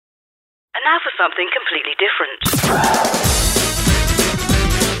And now for something completely different.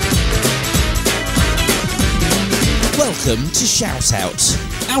 Welcome to Shout Out.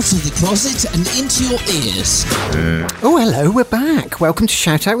 Out of the closet and into your ears. Oh, hello, we're back. Welcome to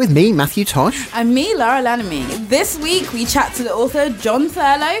Shout Out with me, Matthew Tosh. And me, Lara Lanamy. This week we chat to the author John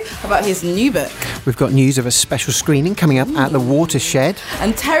Thurlow about his new book. We've got news of a special screening coming up at the Watershed.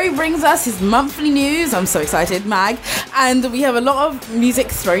 And Terry brings us his monthly news, I'm so excited, mag. And we have a lot of music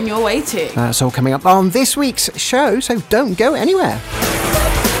thrown your way too. That's all coming up on this week's show, so don't go anywhere.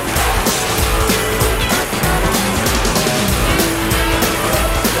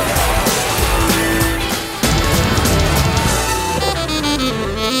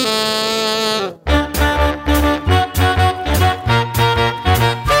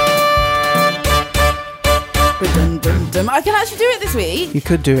 I can actually do it this week. You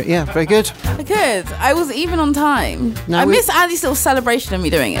could do it, yeah, very good. I could. I was even on time. I miss Andy's little celebration of me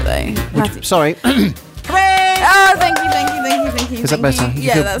doing it though. Sorry. Oh, thank you. Is that better?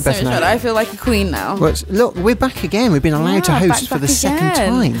 Yeah, that's so much better. I feel like a queen now. Well, look, we're back again. We've been allowed to host for the second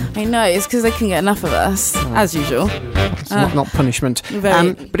time. I know, it's because they can get enough of us, as usual. It's not punishment.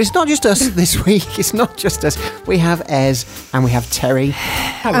 But it's not just us this week. It's not just us. We have Ez and we have Terry.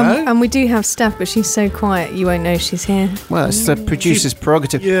 Hello. And we do have Steph, but she's so quiet you won't know she's here. Well, it's the producer's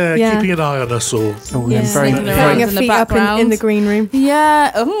prerogative. Yeah, keeping an eye on us all. Oh, yeah. Very putting her feet up in the green room.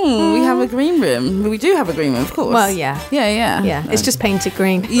 Yeah. Oh, we have a green room. We do have a green room, of course. Well, yeah. Yeah. It's just painted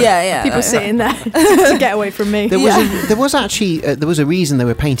green. Yeah. People sit in there to get away from me. There was a reason they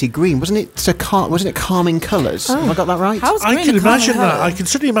were painted green, wasn't it? Wasn't it calming colours? Have I got that right? I can imagine that. I can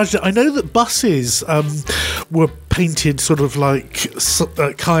certainly imagine it. I know that buses were painted sort of like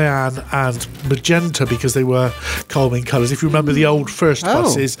cyan and magenta because they were calming colours. If you remember the old first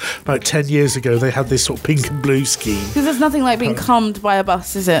buses about 10 years ago, they had this sort of pink and blue scheme. Because there's nothing like being calmed by a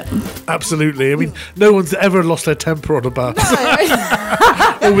bus, is it? Absolutely. I mean, no one's ever lost their temper on a bus.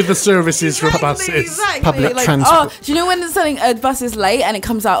 Or with the services from buses. Exactly. Public transport. Do you know when something a bus is late and it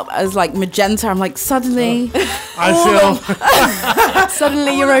comes out as like magenta? I'm like, suddenly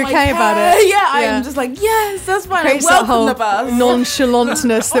Suddenly you're okay about it. Yeah, I'm just like, yes, that's fine. Creates Welcome that whole the bus.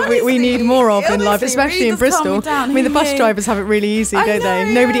 nonchalantess that we need more of in life, especially in Bristol. I mean, the bus drivers have it really easy, don't they?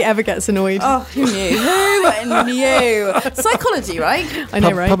 Yeah. Nobody ever gets annoyed. Oh, who knew? Who knew? Psychology, right? I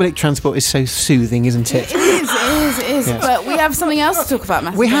know, right? Public transport is so soothing, isn't it? It is. Yes. But we have something else to talk about,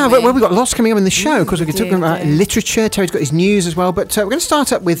 Matthew. We have. Well, we've got lots coming up in the show. Of course, we're talking about literature. Terry's got his news as well. But we're going to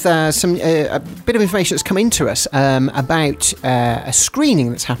start up with a bit of information that's come into us about a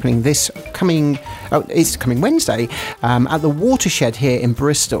screening that's happening it's coming Wednesday at the Watershed here in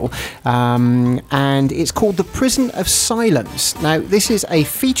Bristol. And it's called The Prison of Silence. Now, this is a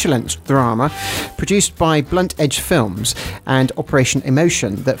feature-length drama produced by Blunt Edge Films and Operation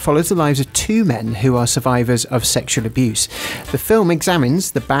Emotion that follows the lives of two men who are survivors of sexual abuse. The film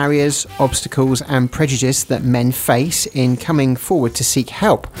examines the barriers, obstacles and prejudice that men face in coming forward to seek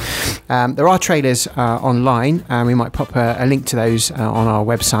help. There are trailers online, and we might pop a link to those on our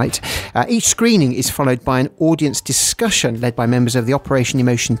website. Each screening is followed by an audience discussion led by members of the Operation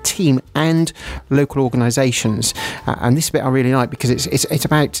Emotion team and local organisations. And this bit I really like because it's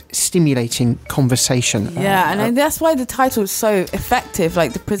about stimulating conversation. Yeah, and that's why the title is so effective,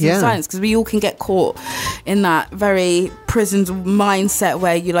 like The Prison of Silence, because we all can get caught in that very prison's mindset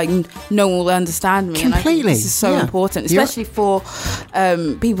where you like, no one will understand me. Completely. And I think this is so important, especially for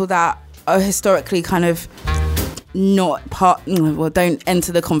people that are historically kind of don't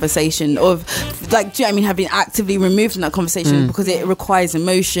enter the conversation of, like, do you know what I mean, have been actively removed from that conversation because it requires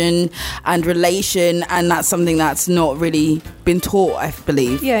emotion and relation, and that's something that's not really been taught, I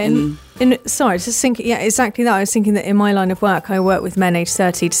believe. Exactly that. I was thinking that in my line of work, I work with men aged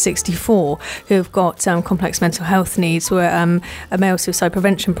 30 to 64 who have got complex mental health needs. We're a male suicide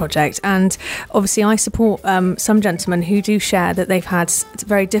prevention project, and obviously I support some gentlemen who do share that they've had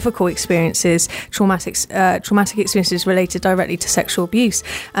very difficult experiences, traumatic experiences related directly to sexual abuse,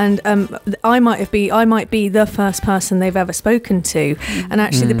 and I might be the first person they've ever spoken to, and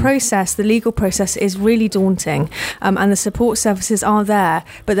actually the legal process is really daunting, and the support services are there,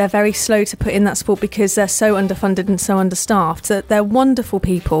 but they're very slow to put in that support because they're so underfunded and so understaffed. So they're wonderful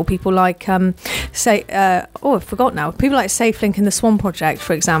people like I forgot now, people like SafeLink and the Swan Project,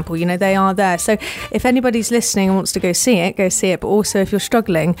 for example. You know, they are there. So if anybody's listening and wants to go see it, but also if you're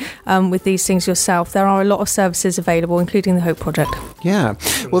struggling with these things yourself, there are a lot of services available, including the Hope Project. Yeah,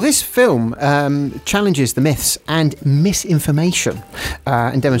 Well, this film challenges the myths and misinformation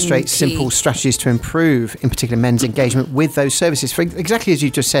and demonstrates simple strategies to improve, in particular, men's engagement with those services. For exactly as you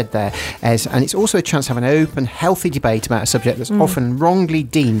just said there, Ez, and it's also a chance to have an open, healthy debate about a subject that's often wrongly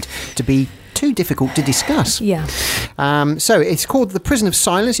deemed to be too difficult to discuss. Yeah. So it's called The Prison of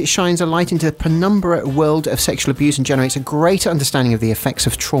Silence. It shines a light into the penumbra world of sexual abuse and generates a greater understanding of the effects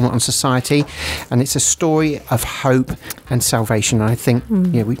of trauma on society. And it's a story of hope and salvation. And I think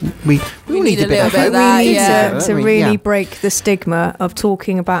we all need a bit of hope. We need to really break the stigma of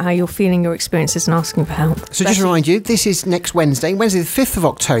talking about how you're feeling your experiences and asking for help. So just to remind you, this is next Wednesday the 5th of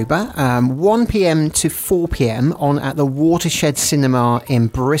October, 1 p.m. to 4 p.m. on at the Watershed Cinema in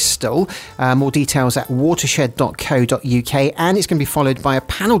Bristol. More details at watershed.co.uk, and it's going to be followed by a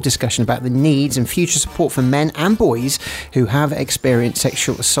panel discussion about the needs and future support for men and boys who have experienced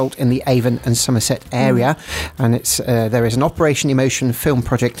sexual assault in the Avon and Somerset area. And it's there is an Operation Emotion film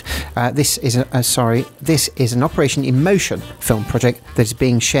project. This is an Operation Emotion film project that is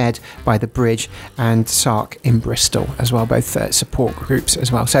being shared by the Bridge and SARC in Bristol as well, both support groups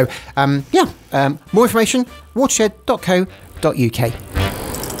as well. So more information, watershed.co.uk.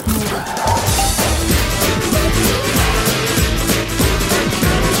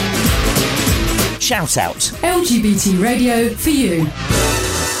 Shout Out. LGBT radio for you.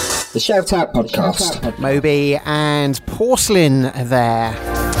 The Shout Out podcast. Moby and Porcelain there.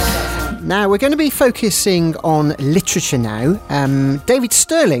 Now, we're going to be focusing on literature now. David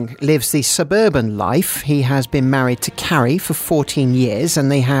Stirling lives the suburban life. He has been married to Carrie for 14 years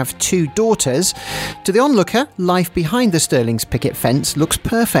and they have 2 daughters. To the onlooker, life behind the Stirling's picket fence looks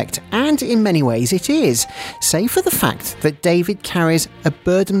perfect, and in many ways it is, save for the fact that David carries a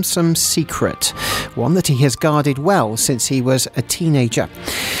burdensome secret, one that he has guarded well since he was a teenager.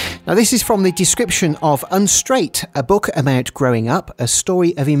 Now, this is from the description of Unstraight, a book about growing up, a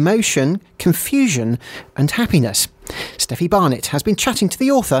story of emotion, confusion and happiness. Steffi Barnett has been chatting to the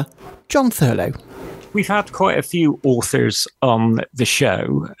author, John Thurlow. We've had quite a few authors on the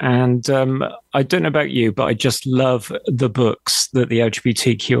show, and I don't know about you, but I just love the books that the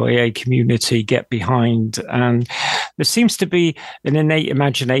LGBTQIA community get behind. And there seems to be an innate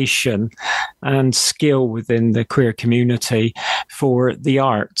imagination and skill within the queer community for the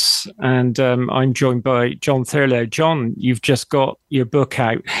arts. And I'm joined by John Thurlow. John, you've just got your book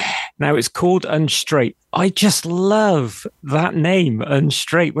out. Now, it's called Unstraight. I just love that name,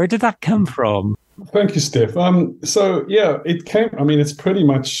 Unstraight. Where did that come from? Thank you, Steph. It came, it's pretty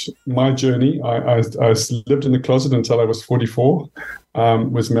much my journey. I lived in the closet until I was 44,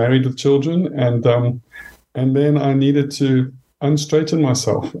 was married with children, and then I needed to unstraighten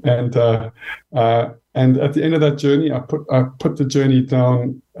myself. And at the end of that journey, I put the journey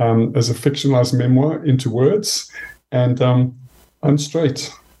down as a fictionalized memoir into words, and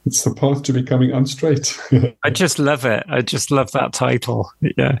Unstraight. It's the path to becoming unstraight. I just love it. I just love that title.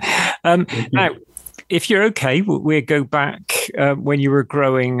 Yeah. Now, if you're okay, we'll go back when you were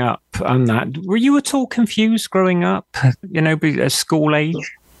growing up on that. Were you at all confused growing up, at school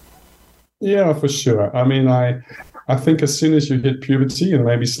age? Yeah, for sure. I think as soon as you hit puberty, and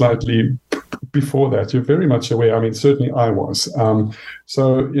maybe slightly before that, you're very much aware. Certainly I was.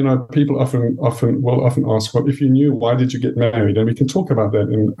 People often ask, well, if you knew, why did you get married? And we can talk about that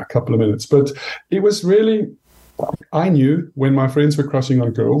in a couple of minutes. But it was really, I knew when my friends were crushing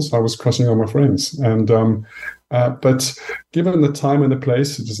on girls, I was crushing on my friends. And but given the time and the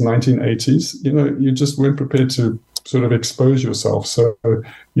place, it was 1980s, you just weren't prepared to sort of expose yourself. So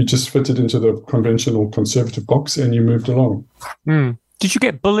you just fitted into the conventional conservative box and you moved along. Mm. Did you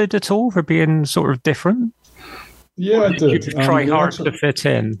get bullied at all for being sort of different? Yeah, I did. Did you try hard to fit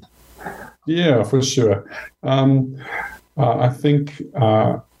in? Yeah, for sure. I think,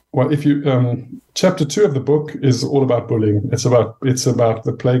 if you chapter 2 of the book is all about bullying. It's about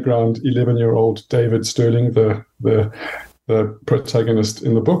the playground 11-year-old David Stirling, the protagonist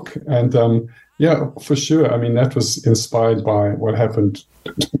in the book, and for sure. That was inspired by what happened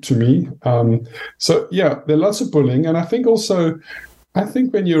to me. There are lots of bullying, and I think also. I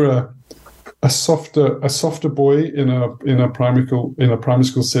think when you're a softer boy in a primary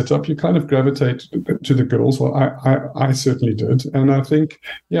school setup, you kind of gravitate to the girls. Well, I certainly did, and I think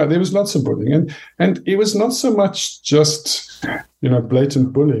there was lots of bullying, and it was not so much just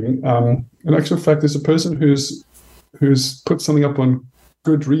blatant bullying. In actual fact, there's a person who's put something up on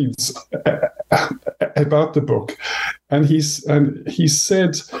Goodreads about the book, and he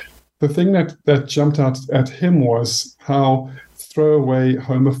said the thing that jumped out at him was how throwaway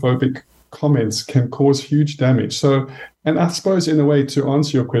homophobic comments can cause huge damage. So, and I suppose in a way to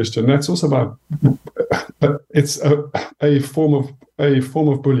answer your question, that's also about a form of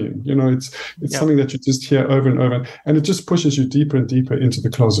bullying. You know, it's something that you just hear over and over, and it just pushes you deeper and deeper into the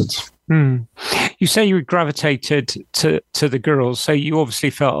closet. You say you gravitated to the girls, so you obviously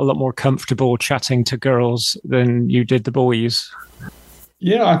felt a lot more comfortable chatting to girls than you did the boys.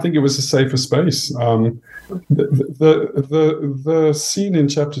 Yeah, I think it was a safer space. The scene in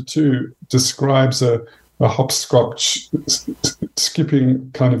chapter 2 describes a hopscotch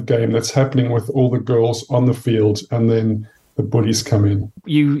skipping kind of game that's happening with all the girls on the field, and then the bullies come in.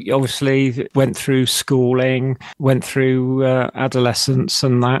 You obviously went through schooling, went through adolescence,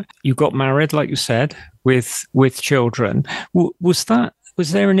 and that. You got married, like you said, with children. Was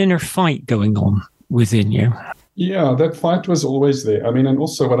there an inner fight going on within you? Yeah, that fight was always there. I mean, and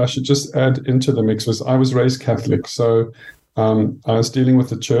also what I should just add into the mix was I was raised Catholic, so I was dealing with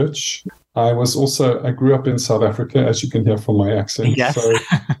the church. I grew up in South Africa, as you can hear from my accent. Yes. So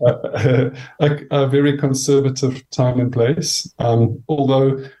a very conservative time and place.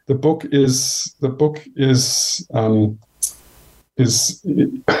 Although the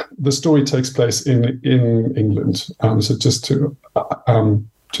story takes place in England. So just to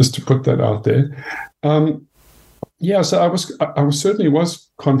put that out there. So I certainly was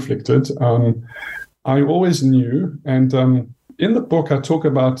conflicted. I always knew, and in the book I talk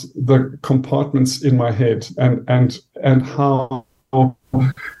about the compartments in my head and how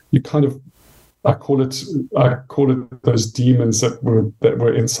you kind of I call it those demons that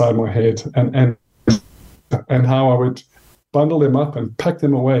were inside my head and how I would bundle them up and pack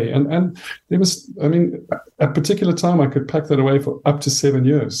them away, and there was, I mean, at a particular time I could pack that away for up to 7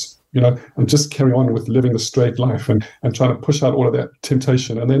 years. You know, and just carry on with living the straight life and trying to push out all of that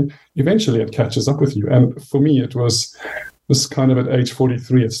temptation. And then eventually it catches up with you. And for me, it was kind of at age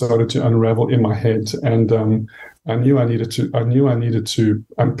 43, it started to unravel in my head. And I knew I needed to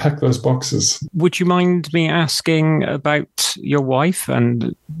unpack those boxes. Would you mind me asking about your wife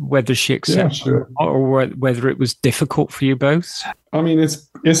and whether she accepted, or whether it was difficult for you both? I mean,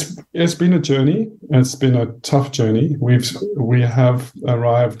 it's been a journey. It's been a tough journey. We have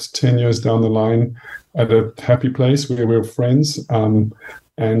arrived 10 years down the line at a happy place where we're friends, and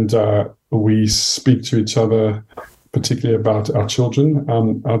we speak to each other, particularly about our children.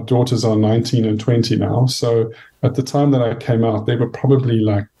 Our daughters are 19 and 20 now. So at the time that I came out, they were probably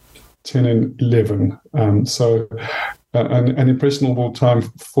like 10 and 11. So an impressionable time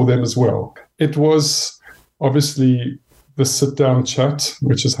for them as well. It was obviously the sit-down chat,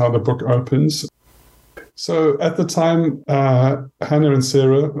 which is how the book opens. So at the time, Hannah and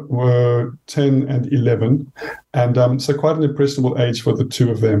Sarah were 10 and 11, and so quite an impressionable age for the two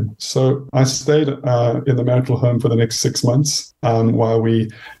of them. So I stayed in the marital home for the next 6 months while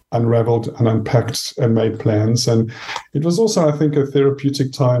we unraveled and unpacked and made plans. And it was also, I think, a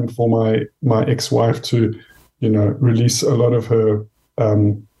therapeutic time for my ex-wife to, you know, release a lot of her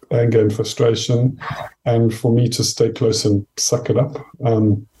anger and frustration, and for me to stay close and suck it up.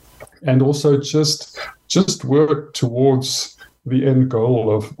 And also just work towards the end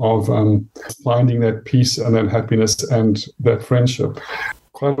goal of finding that peace and that happiness and that friendship.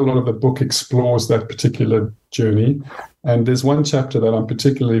 Quite a lot of the book explores that particular journey. And there's one chapter that I'm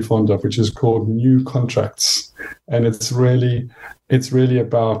particularly fond of, which is called New Contracts. And it's really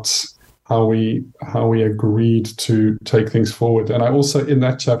about how we agreed to take things forward. And I also, in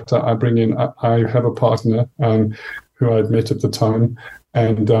that chapter, I have a partner who I'd met at the time,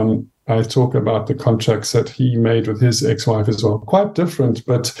 and I talk about the contracts that he made with his ex-wife as well. Quite different,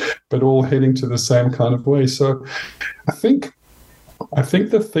 but all heading to the same kind of way. So I think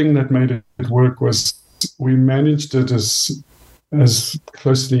the thing that made it work was we managed it as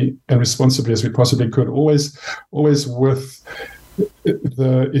closely and responsibly as we possibly could, always with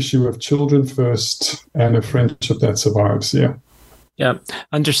the issue of children first and a friendship that survives. Yeah,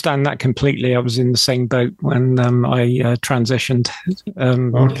 understand that completely. I was in the same boat when I transitioned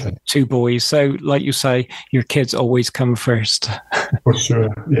two boys. So, like you say, your kids always come first. For sure,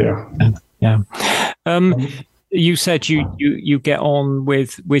 yeah. You said you get on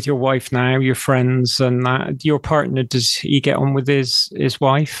with your wife now, your friends, and that. Your partner, does he get on with his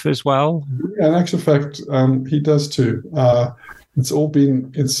wife as well? Yeah, in actual fact, he does too. It's all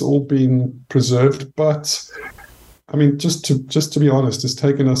been preserved, but I mean, just to be honest, it's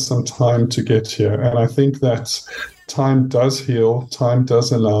taken us some time to get here, and I think that time does heal. Time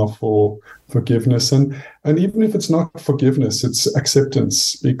does allow for forgiveness, and even if it's not forgiveness, it's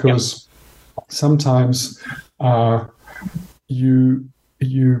acceptance, because sometimes you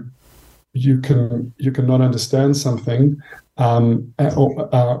can not understand something, or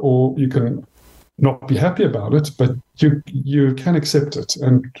you can not be happy about it, but you can accept it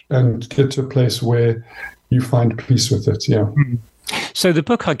and get to a place where you find peace with it. Yeah. So the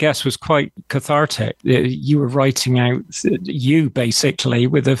book, I guess, was quite cathartic. You were writing out you basically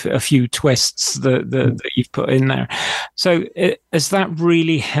with a few twists that you've put in there. So has that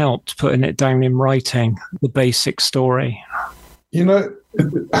really helped putting it down in writing, the basic story? You know,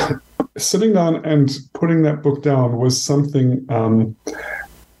 sitting down and putting that book down was something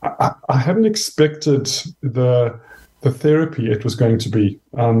I hadn't expected the therapy it was going to be.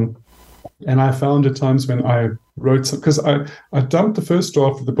 And I found at times when I wrote, because I dumped the first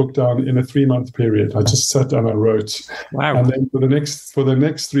draft of the book down in a 3-month period. I just sat down and wrote. Wow. And then for the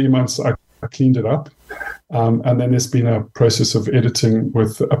next 3 months, I cleaned it up. And then there's been a process of editing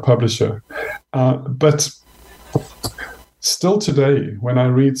with a publisher. But still today, when I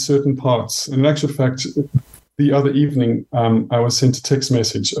read certain parts, and in actual fact, the other evening, I was sent a text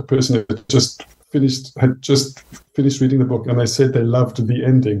message. A person had just finished reading the book, and they said they loved the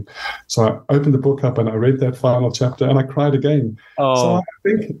ending. So I opened the book up and I read that final chapter, and I cried again. Oh.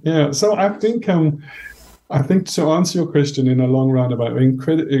 I think to answer your question in a long roundabout,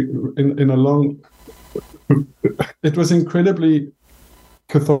 it was incredibly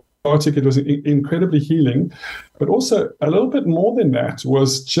cathartic. It was incredibly healing, but also a little bit more than that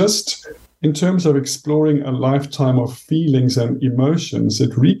was just in terms of exploring a lifetime of feelings and emotions.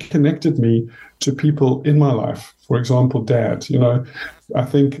 It reconnected me to people in my life. For example, Dad. You know, I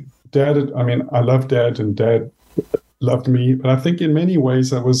think Dad, I love Dad and Dad loved me, but I think in many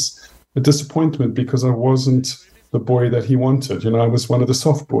ways I was a disappointment because I wasn't the boy that he wanted. You know, I was one of the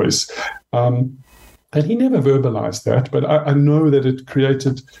soft boys. And he never verbalized that, but I know that it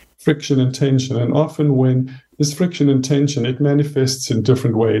created friction and tension. And often when this friction and tension, it manifests in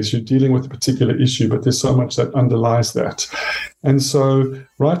different ways. You're dealing with a particular issue, but there's so much that underlies that. And so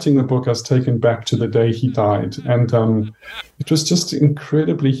writing the book, I was taken back to the day he died. And it was just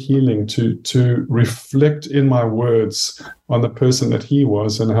incredibly healing to reflect in my words on the person that he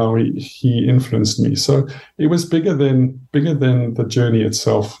was and how he influenced me. So it was bigger than the journey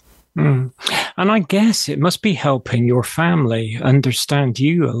itself. Mm. And I guess it must be helping your family understand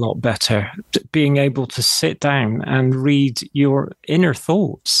you a lot better, being able to sit down and read your inner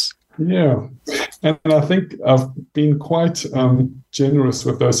thoughts. Yeah. And I think I've been quite generous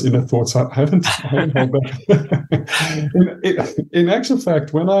with those inner thoughts. I haven't held back. In actual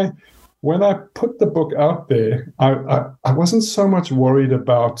fact, when I put the book out there, I wasn't so much worried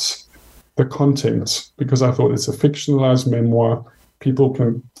about the content because I thought it's a fictionalized memoir. People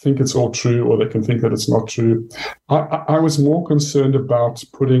can think it's all true or they can think that it's not true. I was more concerned about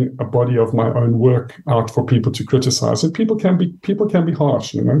putting a body of my own work out for people to criticize. And people can be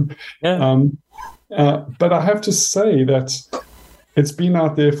harsh, you know. Yeah. But I have to say that it's been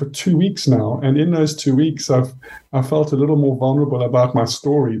out there for 2 weeks now. And in those 2 weeks, I felt a little more vulnerable about my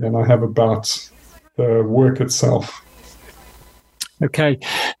story than I have about the work itself. Okay.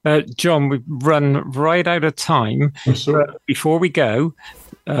 John, we've run right out of time. Sure. Before we go,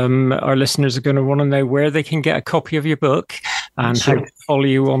 our listeners are going to want to know where they can get a copy of your book and how to follow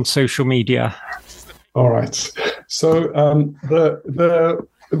you on social media. All right. So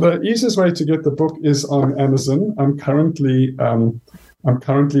the easiest way to get the book is on Amazon. I'm currently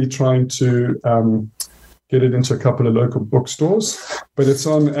trying to get it into a couple of local bookstores, but it's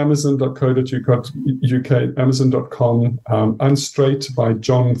on amazon.co.uk, amazon.com, Unstraight by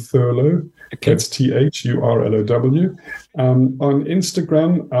John Thurlow. Okay. It's THURLOW. On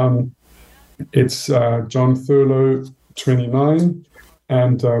Instagram, it's John Thurlow 29,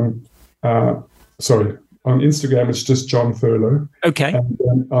 and on Instagram it's just John Thurlow. Okay.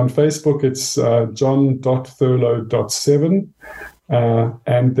 And on Facebook it's john.thurlow.7,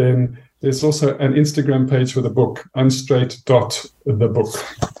 and then there's also an Instagram page for the book, unstraight.thebook.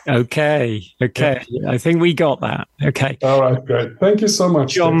 Okay. Yeah. I think we got that. Okay. All right, great. Thank you so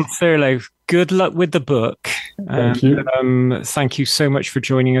much, John Thurlow. Good luck with the book. Thank you. Thank you so much for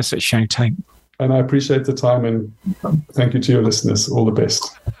joining us at Shout Out. And I appreciate the time, and thank you to your listeners. All the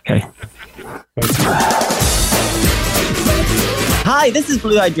best. Okay. Thank you. Hi, this is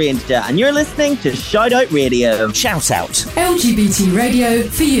Blue Hydrangea, and you're listening to Shout Out Radio. Shout Out. LGBT radio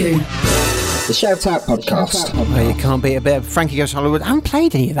for you. The Shout Out Podcast. Well, you can't beat a bit of Frankie Goes Hollywood. I haven't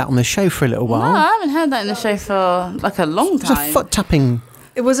played any of that on the show for a little while. No, I haven't heard that in the show for like a long time. It's a foot tapping.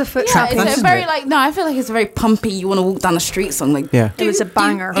 It was a foot Yeah, trap. it's a very I feel like it's a very pumpy, you want to walk down the street song. Like, yeah. It was a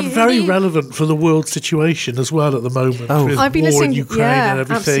banger. And very relevant for the world situation as well at the moment. Oh. With I've been war in listening- Ukraine yeah, and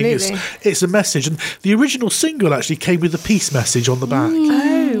everything. absolutely. It's a message. And the original single actually came with a peace message on the back.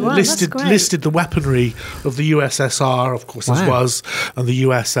 Wow, listed the weaponry of the USSR, of course, as was, and the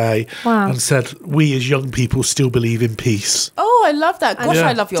USA, and said, we as young people still believe in peace. Oh, I love that. Gosh,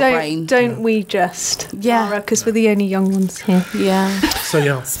 I love your brain. Don't we just? Yeah. Because we're the only young ones here. Yeah.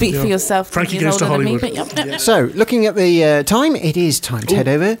 So, Speak for yourself. Frankie goes to Hollywood. So, looking at the time, it is time to head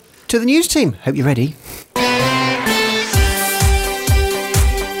over to the news team. Hope you're ready.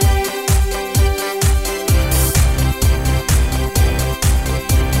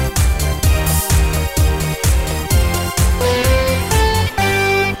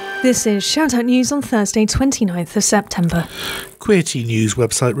 This is Shout Out News on Thursday, 29th of September. Queerty News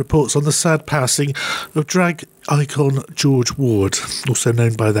website reports on the sad passing of drag icon George Ward, also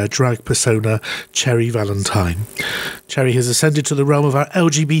known by their drag persona Cherry Valentine. Cherry has ascended to the realm of our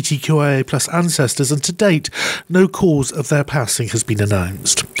LGBTQIA+ ancestors, and to date, no cause of their passing has been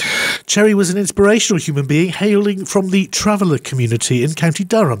announced. Cherry was an inspirational human being hailing from the traveller community in County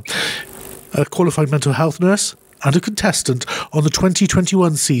Durham, a qualified mental health nurse, and a contestant on the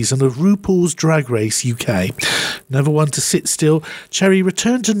 2021 season of RuPaul's Drag Race UK. Never one to sit still, Cherry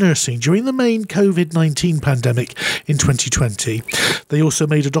returned to nursing during the main COVID-19 pandemic in 2020. They also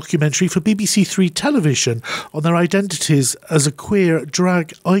made a documentary for BBC Three Television on their identities as a queer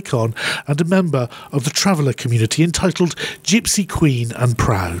drag icon and a member of the traveller community entitled Gypsy Queen and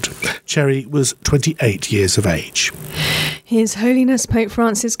Proud. Cherry was 28 years of age. His Holiness Pope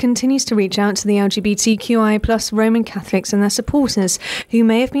Francis continues to reach out to the LGBTQI+ Roman Catholics and their supporters who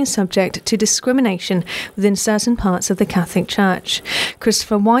may have been subject to discrimination within certain parts of the Catholic Church.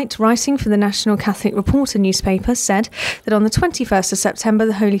 Christopher White, writing for the National Catholic Reporter newspaper, said that on the 21st of September,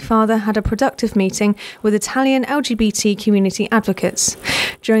 the Holy Father had a productive meeting with Italian LGBT community advocates.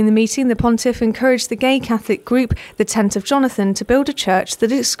 During the meeting, the Pontiff encouraged the gay Catholic group, the Tent of Jonathan, to build a church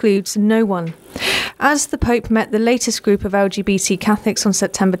that excludes no one. As the Pope met the latest group of LGBT Catholics on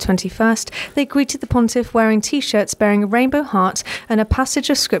September 21st, they greeted the Pontiff wearing T-shirts bearing a rainbow heart and a passage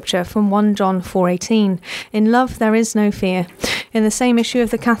of scripture from 1 John 4:18. In love there is no fear. In the same issue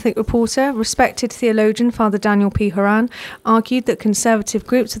of the Catholic Reporter, respected theologian Father Daniel P. Horan argued that conservative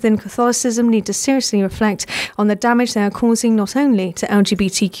groups within Catholicism need to seriously reflect on the damage they are causing not only to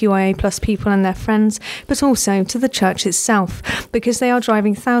LGBTQIA+ people and their friends, but also to the Church itself, because they are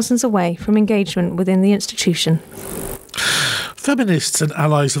driving thousands away from engagement within the institution. Feminists and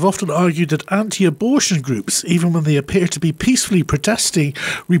allies have often argued that anti-abortion groups, even when they appear to be peacefully protesting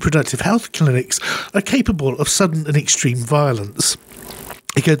reproductive health clinics, are capable of sudden and extreme violence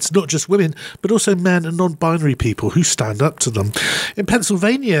against not just women, but also men and non-binary people who stand up to them. In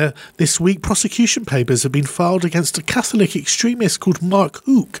Pennsylvania this week, prosecution papers have been filed against a Catholic extremist called Mark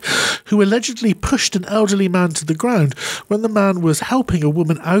Hook, who allegedly pushed an elderly man to the ground when the man was helping a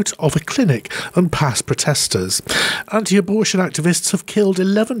woman out of a clinic and past protesters. Anti-abortion activists have killed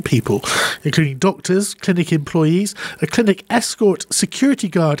 11 people, including doctors, clinic employees, a clinic escort, security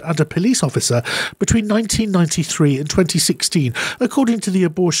guard and a police officer between 1993 and 2016, according to the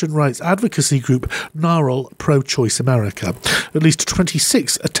abortion rights advocacy group NARAL Pro-Choice America. At least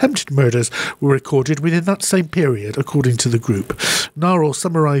 26 attempted murders were recorded within that same period, according to the group. NARAL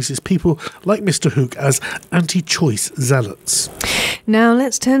summarises people like Mr. Hook as anti-choice zealots. Now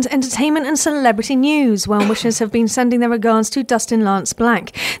let's turn to entertainment and celebrity news. Well-wishers have been sending their regards to Dustin Lance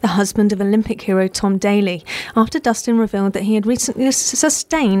Black, the husband of Olympic hero Tom Daley, after Dustin revealed that he had recently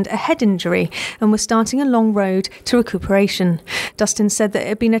sustained a head injury and was starting a long road to recuperation. Dustin said that it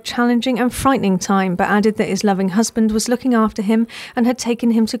had been a challenging and frightening time, but added that his loving husband was looking after him and had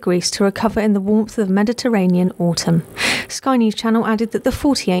taken him to Greece to recover in the warmth of Mediterranean autumn. Sky News Channel added that the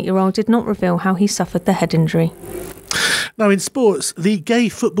 48-year-old did not reveal how he suffered the head injury. Now in sports, the Gay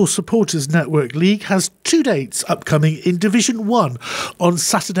Football Supporters Network League has 2 dates upcoming in Division 1 on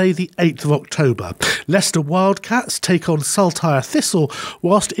Saturday the 8th of October. Leicester Wildcats take on Saltire Thistle,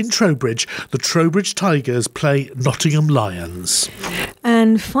 whilst in Trowbridge, the Trowbridge Tigers play Nottingham Lions.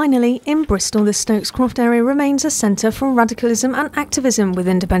 And finally, in Bristol, the Stokes Croft area remains a centre for radicalism and activism, with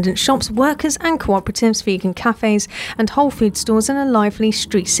independent shops, workers and cooperatives, vegan cafes and whole food stores, and a lively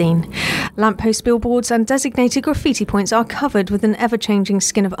street scene. Lamppost billboards and designated graffiti points are covered with an ever-changing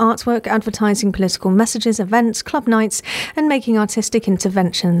skin of artwork, advertising political messages, events, club nights and making artistic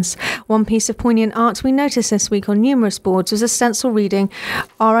interventions. One piece of poignant art we noticed this week on numerous boards was a stencil reading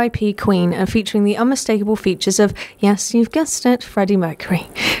R.I.P. Queen, and featuring the unmistakable features of, yes, you've guessed it, Freddie Mercury. Mercury.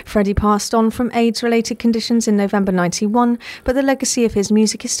 Freddie passed on from AIDS-related conditions in November 91, but the legacy of his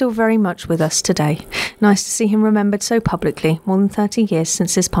music is still very much with us today. Nice to see him remembered so publicly, more than 30 years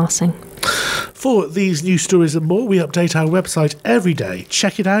since his passing. For these news stories and more, we update our website every day.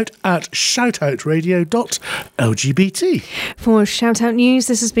 Check it out at shoutoutradio.lgbt. For Shout Out News,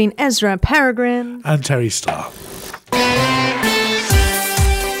 this has been Ezra Peregrine and Terry Starr.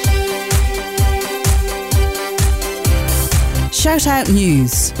 Shout Out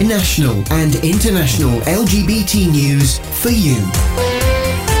News. National and international LGBT news for you.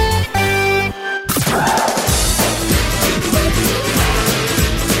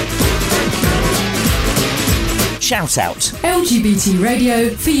 Shout Out. LGBT radio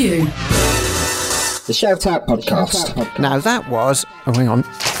for you. The Shout Out podcast. Now that was... Oh, hang on.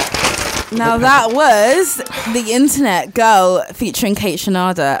 Now that was The Internet Girl featuring Kate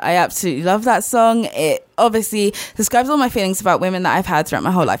Shinada. I absolutely love that song. It obviously describes all my feelings about women that I've had throughout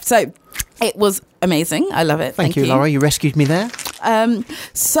my whole life. So it was amazing. I love it. Thank you, Laura. You rescued me there.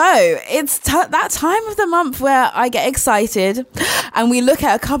 So it's that time of the month where I get excited and we look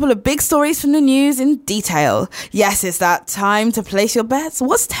at a couple of big stories from the news in detail. Yes, it's that time to place your bets.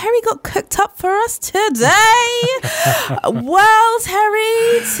 What's Terry got cooked up for us today? Well,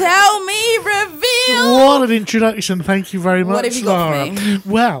 Terry, tell me, reveal. What an introduction. Thank you very much, what have you got Laura. for me?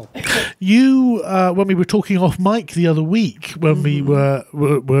 Well, you, when we were talking off mic the other week, when we were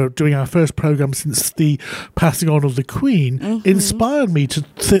doing our first programme since the passing on of the Queen, inspired me to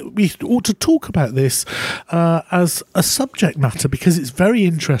we ought to talk about this as a subject matter because it's very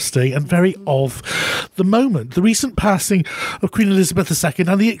interesting and very of the moment. The recent passing of Queen Elizabeth II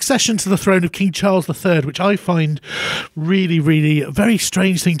and the accession to the throne of King Charles III, which I find really, really a very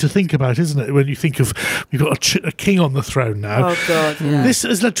strange thing to think about, isn't it? When you think of we've got a king on the throne now. Oh God! Yeah. This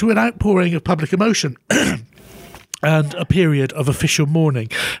has led to an outpouring of public emotion. And a period of official mourning.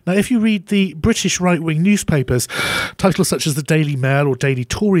 Now, if you read the British right-wing newspapers, titles such as the Daily Mail or Daily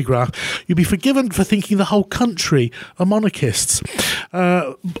Torygraph, you'll be forgiven for thinking the whole country are monarchists.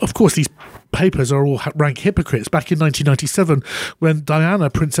 Of course, these papers are all rank hypocrites. Back in 1997, when Diana,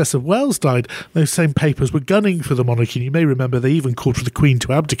 Princess of Wales, died, those same papers were gunning for the monarchy. And you may remember they even called for the Queen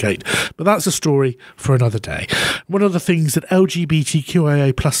to abdicate. But that's a story for another day. One of the things that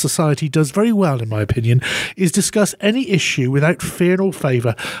LGBTQIA plus society does very well, in my opinion, is discuss any issue without fear nor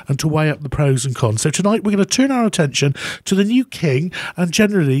favour and to weigh up the pros and cons. So tonight we're going to turn our attention to the new king and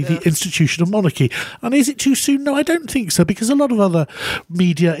generally the institution of monarchy. And is it too soon? No, I don't think so, because a lot of other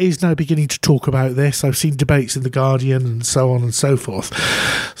media is now beginning to talk about this. I've seen debates in The Guardian and so on and so forth.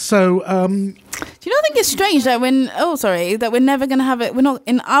 So do you not think it's strange that that we're never going to have it, we're not,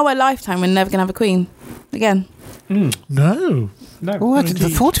 in our lifetime, we're never going to have a queen again? No. Oh, I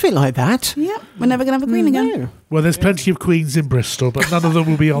didn't thought of it like that. Yeah, we're never going to have a queen again. Well, there's plenty of queens in Bristol, but none of them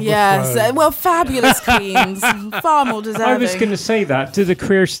will be on the throne. Yes, well, fabulous queens, far more deserving. I was going to say that. Do the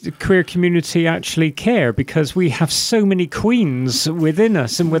queer community actually care? Because we have so many queens within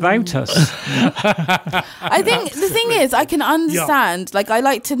us and without us. I think the thing is, I can understand,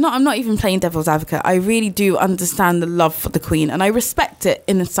 I'm not even playing devil's advocate. I really do understand the love for the Queen, and I respect it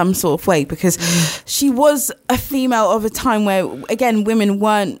in some sort of way, because she was a female of a time where, again, women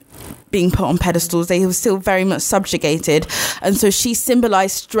weren't being put on pedestals. They were still very much subjugated, and so she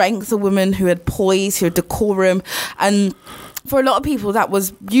symbolized strength, a woman who had poise, who had decorum, and for a lot of people that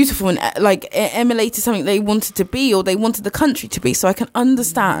was beautiful and it emulated something they wanted to be, or they wanted the country to be. So I can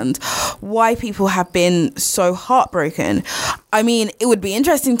understand why people have been so heartbroken. I mean, it would be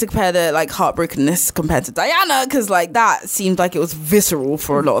interesting to compare the heartbrokenness compared to Diana, because that seemed like it was visceral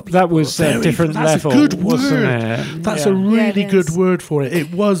for a lot of people. That was a different level. That's a good word. That's a really good word for it.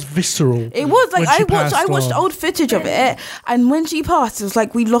 It was visceral. It was I watched old footage of it, and when she passed, it was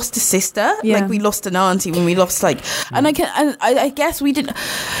like we lost a sister, like we lost an auntie when we lost and I guess we didn't.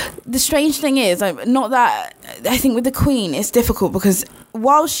 The strange thing is, not that I think with the Queen it's difficult, because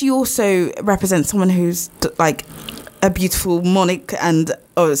while she also represents someone who's a beautiful monarch and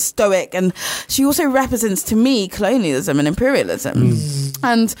stoic, and she also represents to me colonialism and imperialism,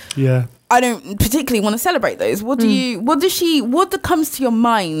 and I don't particularly want to celebrate those. What comes to your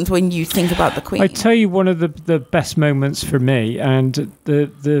mind when you think about the Queen? I tell you, one of the best moments for me, and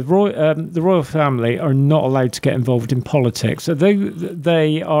the royal family are not allowed to get involved in politics. So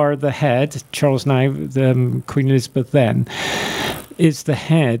they are the head. Charles now, Queen Elizabeth then is the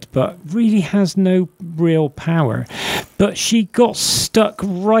head, but really has no real power. But she got stuck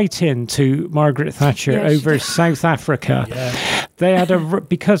right into Margaret Thatcher over South Africa. Yeah. They had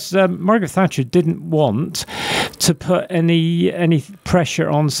because Margaret Thatcher didn't want to put any pressure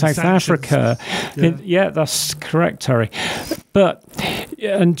on South Africa. That's correct, Terry. But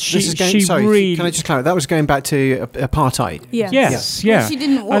really, can I just clarify? That was going back to apartheid. Yes. Well, she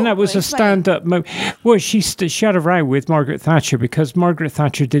didn't and that was a stand-up moment. Well, she had a row with Margaret Thatcher because Margaret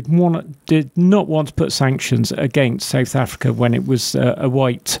Thatcher did not want to put sanctions against South Africa when it was a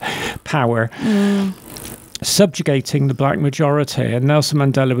white power. Subjugating the black majority, and Nelson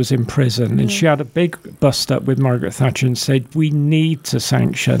Mandela was in prison, and she had a big bust up with Margaret Thatcher and said, we need to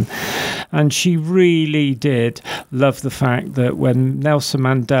sanction. And she really did love the fact that when Nelson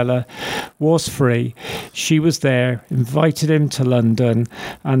Mandela was free, she was there, invited him to London,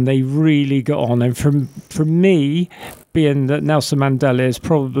 and they really got on. And for me, being that Nelson Mandela is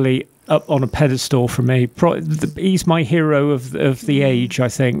probably up on a pedestal for me. He's my hero of the age, I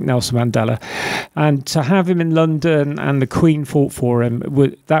think, Nelson Mandela. And to have him in London and the Queen fought for him,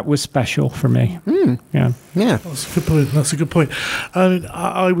 that was special for me. Yeah. That's a good point. That's a good point. I mean,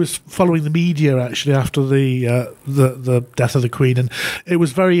 I was following the media actually after the death of the Queen, and it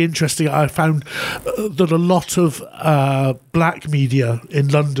was very interesting. I found that a lot of black media in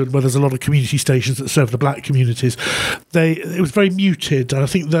London, where there's a lot of community stations that serve the black communities, it was very muted. And I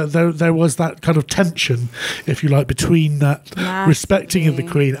think that there was that kind of tension, if you like, between that respecting of the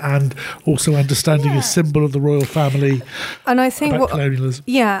Queen and also understanding a symbol of the royal family. And I think colonialism.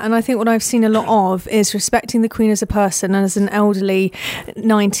 And I think what I've seen a lot of is respecting the Queen as a person and as an elderly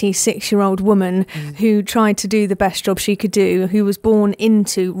 96-year-old woman who tried to do the best job she could do, who was born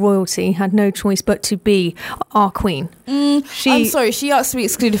into royalty, had no choice but to be our Queen. I'm sorry, she asked to be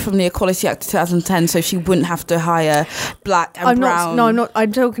excluded from the Equality Act of 2010 so she wouldn't have to hire black and brown.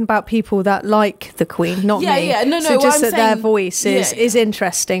 I'm talking about people that like the Queen, not me. So just that their voice is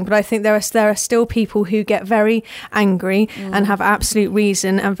interesting. But I think there are still people who get very angry and have absolute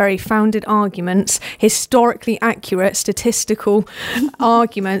reason and very founded arguments, historically accurate statistical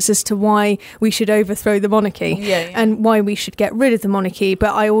arguments as to why we should overthrow the monarchy and why we should get rid of the monarchy.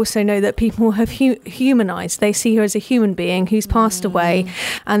 But I also know that people have humanised. They see her as a human being who's passed away,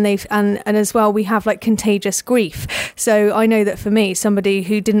 and as well we have like contagious grief. So I know that for me, somebody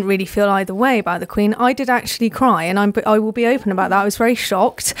who didn't really feel either way about the Queen, I did actually cry, and I will be open about that. I was very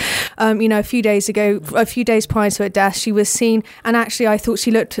shocked. A few days prior to her death, she was seen, and actually I thought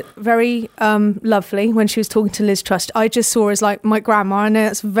she looked very lovely when she was talking to Liz Truss. I just saw her as like my grandma. I know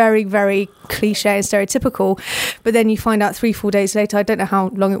that's very, very cliche and stereotypical, but then you find out 3-4 days later, I don't know how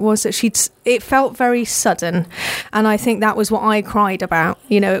long it was, that it felt very sudden, and I think that was what I cried about.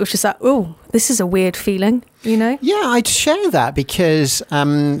 It was just like, oh, this is a weird feeling. Yeah, I'd share that because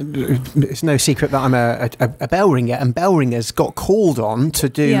it's no secret that I'm a bell ringer, and bell ringers got called on to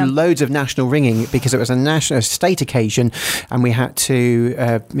do loads of national ringing because it was a state occasion, and we had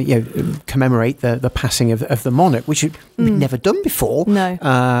to commemorate the passing of the monarch, which we'd never done before.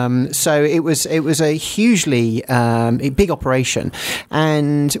 No. So it was a hugely big operation,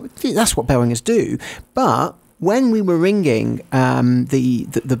 and that's what bell ringers do. But when we were ringing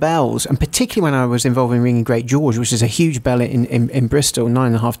the bells, and particularly when I was involved in ringing Great George, which is a huge bell in Bristol,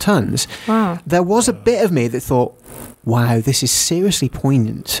 9.5 tons, there was a bit of me that thought, wow, this is seriously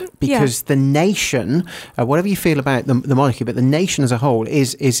poignant, because the nation, whatever you feel about the monarchy, but the nation as a whole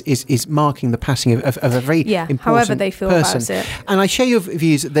is marking the passing of a very important however they feel person. About it. And I share your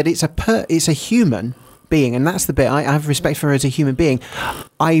views that it's a human being, and that's the bit I have respect for her as a human being.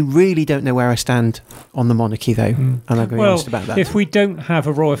 I really don't know where I stand on the monarchy, though, and I'm going to be honest about that. If we don't have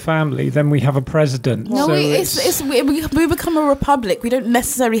a royal family, then we have a president. No, so we become a republic. We don't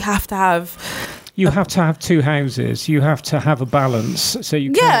necessarily have to have. You have to have two houses. You have to have a balance. So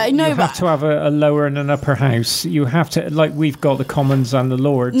you have to have a lower and an upper house. You have to, like we've got the Commons and the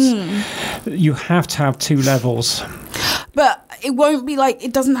Lords. You have to have two levels. But it won't be like,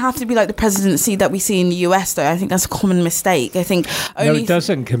 it doesn't have to be like the presidency that we see in the US, though. I think that's a common mistake. I think no, it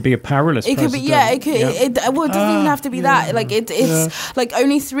doesn't. It can be a powerless president. It doesn't even have to be that. Like it's like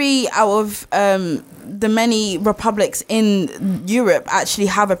only 3 out of the many republics in Europe actually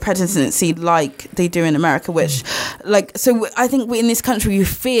have a presidency like they do in America, which so I think we in this country we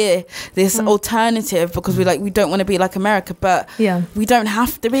fear this alternative because we don't want to be like America, but we don't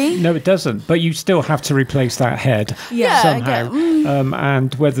have to be. No, it doesn't. But you still have to replace that head somehow. now,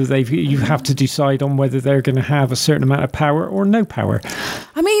 and whether you have to decide on whether they're going to have a certain amount of power or no power.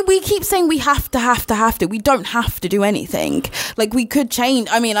 I mean, we keep saying we have to. We don't have to do anything. Like, we could change.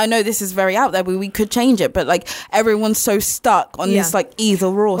 I mean, I know this is very out there, but we could change it. But like, everyone's so stuck on this like either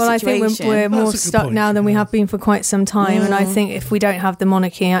or situation. I think we're more stuck now than we have been for quite some time. And I think if we don't have the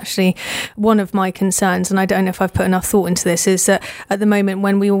monarchy, actually, one of my concerns, and I don't know if I've put enough thought into this, is that at the moment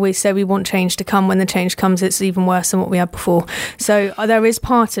when we always say we want change to come, when the change comes, it's even worse than what we had before. So there is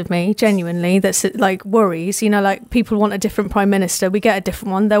part of me genuinely that's like worries. Like people want a different prime minister. We get a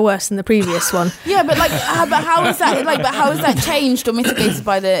different one. They're worse than the previous one. Yeah, but like, but how is that? Like, but how is that changed or mitigated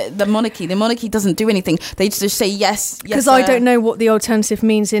by the monarchy? The monarchy doesn't do anything. They just say yes. Because I don't know what the alternative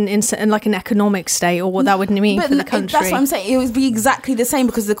means in like an economic state, or what that would mean for the country. That's what I'm saying. It would be exactly the same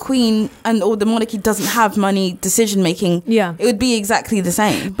because the Queen or the monarchy doesn't have money decision making. Yeah, it would be exactly the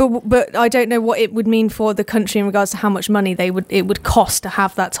same. But I don't know what it would mean for the country in regards to how much money it would cost to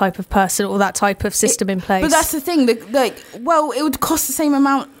have that type of person or that type of system in place. But that's the thing. It would cost the same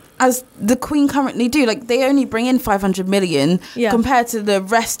amount as the Queen currently do. Like, they only bring in 500 million compared to the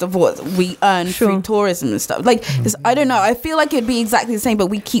rest of what we earn through tourism and stuff. Like, I don't know. I feel like it'd be exactly the same, but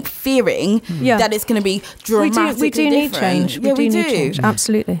we keep fearing that it's going to be dramatically we do need change. Yeah, we do. Need change.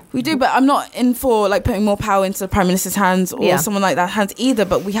 Absolutely. We do, but I'm not in for like putting more power into the Prime Minister's hands or someone like that hands either,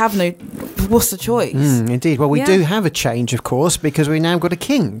 but we have no... What's the choice? Indeed. Well, we do have a change, of course, because we now got a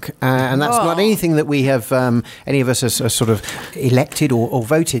king. And that's not anything that we have, any of us are sort of elected or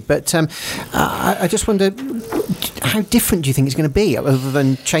voted. But I just wonder, how different do you think it's going to be, other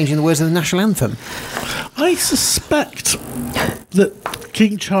than changing the words of the national anthem? I suspect that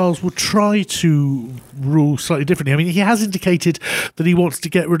King Charles will try to rule slightly differently. I mean, he has indicated that he wants to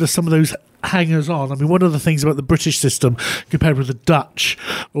get rid of some of those hangers-on. I mean, one of the things about the British system compared with the Dutch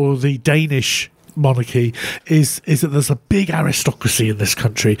or the Danish monarchy is that there's a big aristocracy in this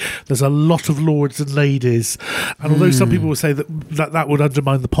country. There's a lot of lords and ladies, and although some people will say that would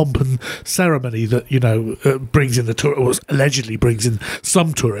undermine the pomp and ceremony that brings in or allegedly brings in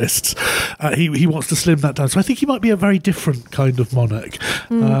some tourists, he wants to slim that down. So I think he might be a very different kind of monarch.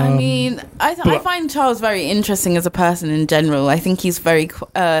 I mean, I find Charles very interesting as a person in general. I think he's very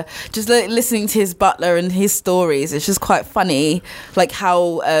just listening to his butler and his stories. It's just quite funny, like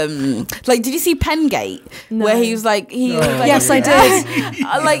how did you see Pengate, where he was like, yes, I did.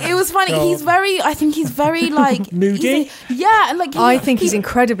 Like, it was funny. I think he's very like moody. And like I think he's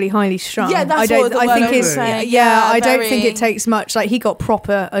incredibly highly strung. Yeah, that's what I think it's saying. I don't think it takes much. Like, he got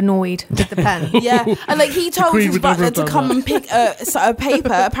proper annoyed with the pen. And like he told his butler to come and pick a paper.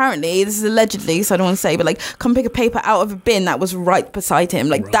 Apparently, this is allegedly, so I don't want to say, but like, come pick a paper out of a bin that was right beside him.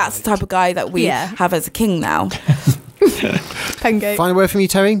 Like, that's the type of guy that we have as a king now. Pengate. Final word from you,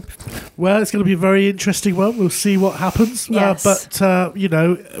 Terry? Well, it's going to be a very interesting one. We'll see what happens. Yes. But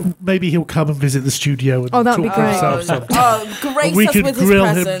maybe he'll come and visit the studio and that'd be talk great. himself sometime. Great. And we can with grill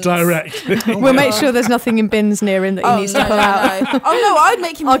his him presence. directly. We'll make sure there's nothing in bins near him that he needs to pull out. No. Oh no, I'd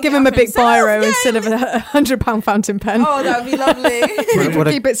make him. I'll give him a big himself. biro instead of a £100 fountain pen. Oh, that would be lovely.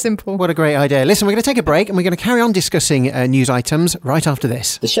 Keep it simple. What a great idea. Listen, we're going to take a break and we're going to carry on discussing news items right after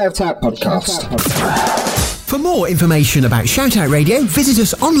this. The Shout Out Podcast. For more information about Shout Out Radio, visit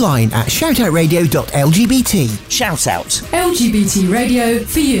us online at shoutoutradio.lgbt. Shout out. LGBT radio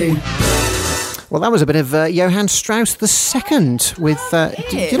for you. Well, that was a bit of Johann Strauss II with... do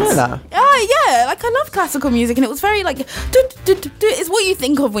you like that? Yeah, like, I love classical music, and it was very like... It's what you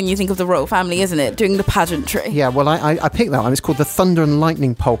think of when you think of the royal family, isn't it? Doing the pageantry. Yeah, well, I picked that one. It's called the Thunder and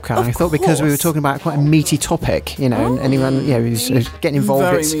Lightning Polka. I thought because we were talking about quite a meaty topic, and anyone who's getting involved...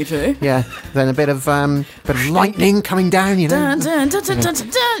 Very meaty. Yeah, then a bit of lightning coming down, Dun, dun, dun, dun, dun, dun,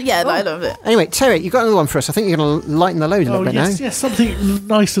 dun. Yeah, I love it. Anyway, Terry, you've got another one for us. I think you're going to lighten the load a little bit now. Yes, something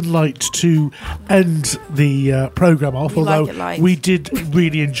nice and light to end the programme off, although we did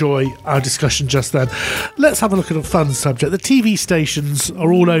really enjoy our discussion just then. Let's have a look at a fun subject. The TV stations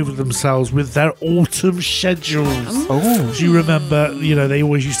are all over themselves with their autumn schedules. Do you remember, they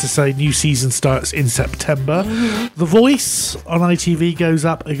always used to say new season starts in September. The Voice on ITV goes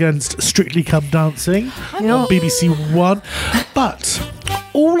up against Strictly Come Dancing on BBC One. But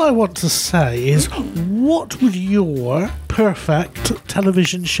all I want to say is, what would your perfect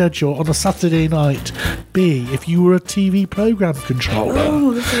television schedule on a Saturday night be if you were a TV programme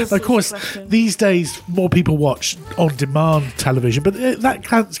controller? Of course, these days more people watch on-demand television, but that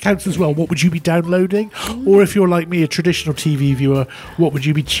counts as well. What would you be downloading? Or if you're like me, a traditional TV viewer, what would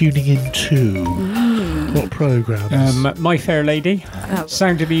you be tuning into? What programme? My Fair Lady.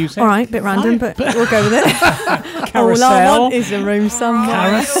 Sound of Music. All right, bit random, but we'll go with it. Carousel. All I want is a room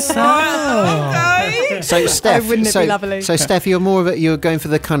somewhere. So Steph, wouldn't it be lovely? So Steph, you're going for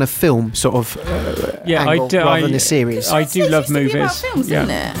the kind of film sort of angle rather than a series. I do love movies. About films, isn't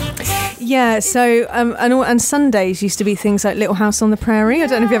it? Yeah, so and Sundays used to be things like Little House on the Prairie. I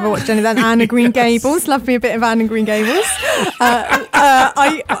don't know if you ever watched any of that. Anne of Green Gables. Love me a bit of Anne of Green Gables.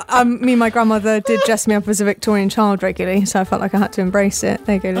 Me and my grandmother did dress me up as a Victorian child regularly, so I felt like I had to embrace it.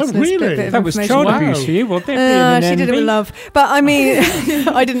 There you go. Oh, really? That was child abuse for you, wasn't it? She did it with love, but I mean,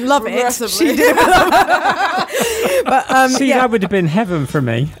 I didn't love it. She did it with love. But that would have been heaven for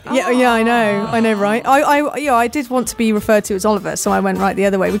me. Yeah, I know, right? I did want to be referred to as Oliver, so I went right the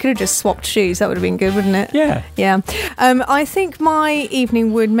other way. We could have just swapped shoes. That would have been good, wouldn't it? Yeah. I think my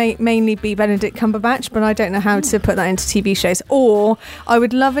evening would mainly be Benedict Cumberbatch, but I don't know how to put that into TV shows. Or I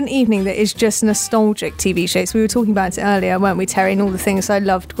would love an evening that is just nostalgic TV shows. We were talking about it earlier, weren't we, Terry, and all the things I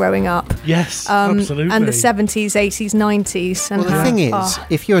loved growing up. Yes, absolutely. And the 70s, 80s, 90s. And well, the thing is,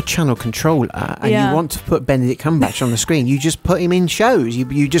 if you're a channel controller and you want to put Benedict Cumberbatch on the screen, you just put him in shows.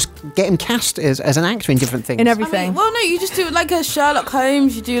 You just get him cast as an actor in different things. In everything. You just do like a Sherlock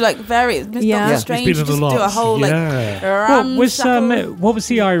Holmes. You do like various Doctor Strange. You just do a whole what was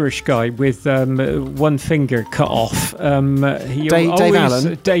the Irish guy with one finger cut off? Dave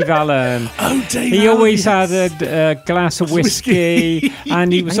Allen. Dave Allen. Oh, Dave He Allen, always had a glass of whiskey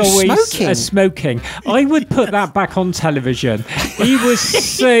and he was always smoking. I would put that back on television. He was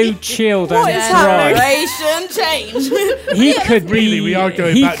so chilled and dry. Change. He could be. We are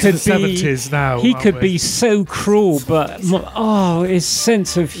going back to the 70s now. He could be so cruel, but his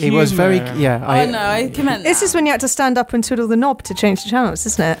sense of humour. He was very. I commend. This is when you had to stand up and twiddle the knob to change the channels,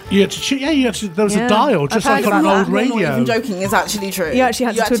 isn't it? You had to. There was a dial, just like on an old radio. Not even joking, is actually true. You actually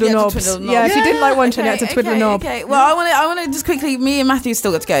had to twiddle knobs. Yeah, if you didn't like one channel, you had to twiddle a knob. Okay. Well, I want to just quickly. Me and Matthew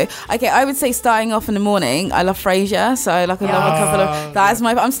still got to go. Okay, I would say starting off in the morning. I love Frasier, so I love a couple of. That is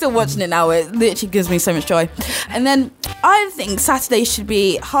I'm still watching it now. It literally gives me so much joy. And then I think Saturday should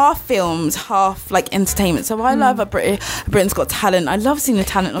be half films, half like entertainment. So I love Britain's Got Talent. I love seeing the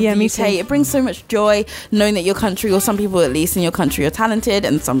talent of the UK. It brings so much joy knowing that your country, or some people at least in your country, are talented,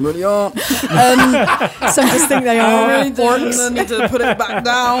 and some really aren't. Some just think they are. I really do. I need to put it back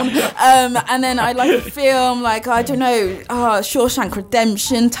down. And then I like a film like, I don't know, Shawshank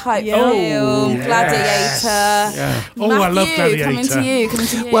Redemption type film, Gladiator. Yeah. Matthew, I love Gladiator. Coming to you.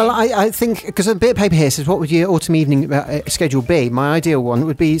 Well, I think, because a bit of paper here says, what would your autumn evening schedule be? My ideal one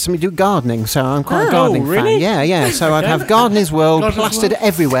would be something to do with gardening, so I'm quite a gardening fan. Yeah. So I'd have Gardener's World plastered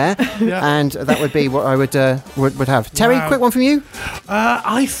everywhere, and that would be what I would have. Terry, quick one from you?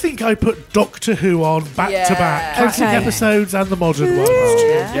 I think I put Doctor Who on back to back. Classic episodes and the modern ones.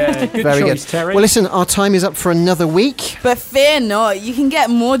 Good Very choice, good. Terry. Well, listen, our time is up for another week. But fear not, you can get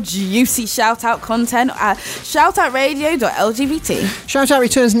more juicy shout-out content at shoutoutradio.lgbt. Shout Out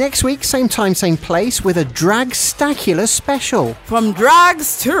returns next week, same time, same place, with a Dragstacular special. From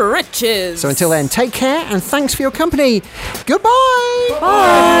drags to riches. So until then, take care and thanks for your company. Goodbye. Bye.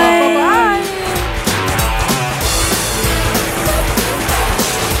 Bye.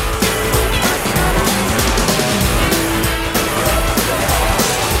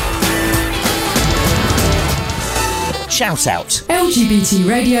 Shout Out. LGBT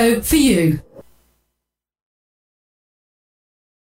radio for you.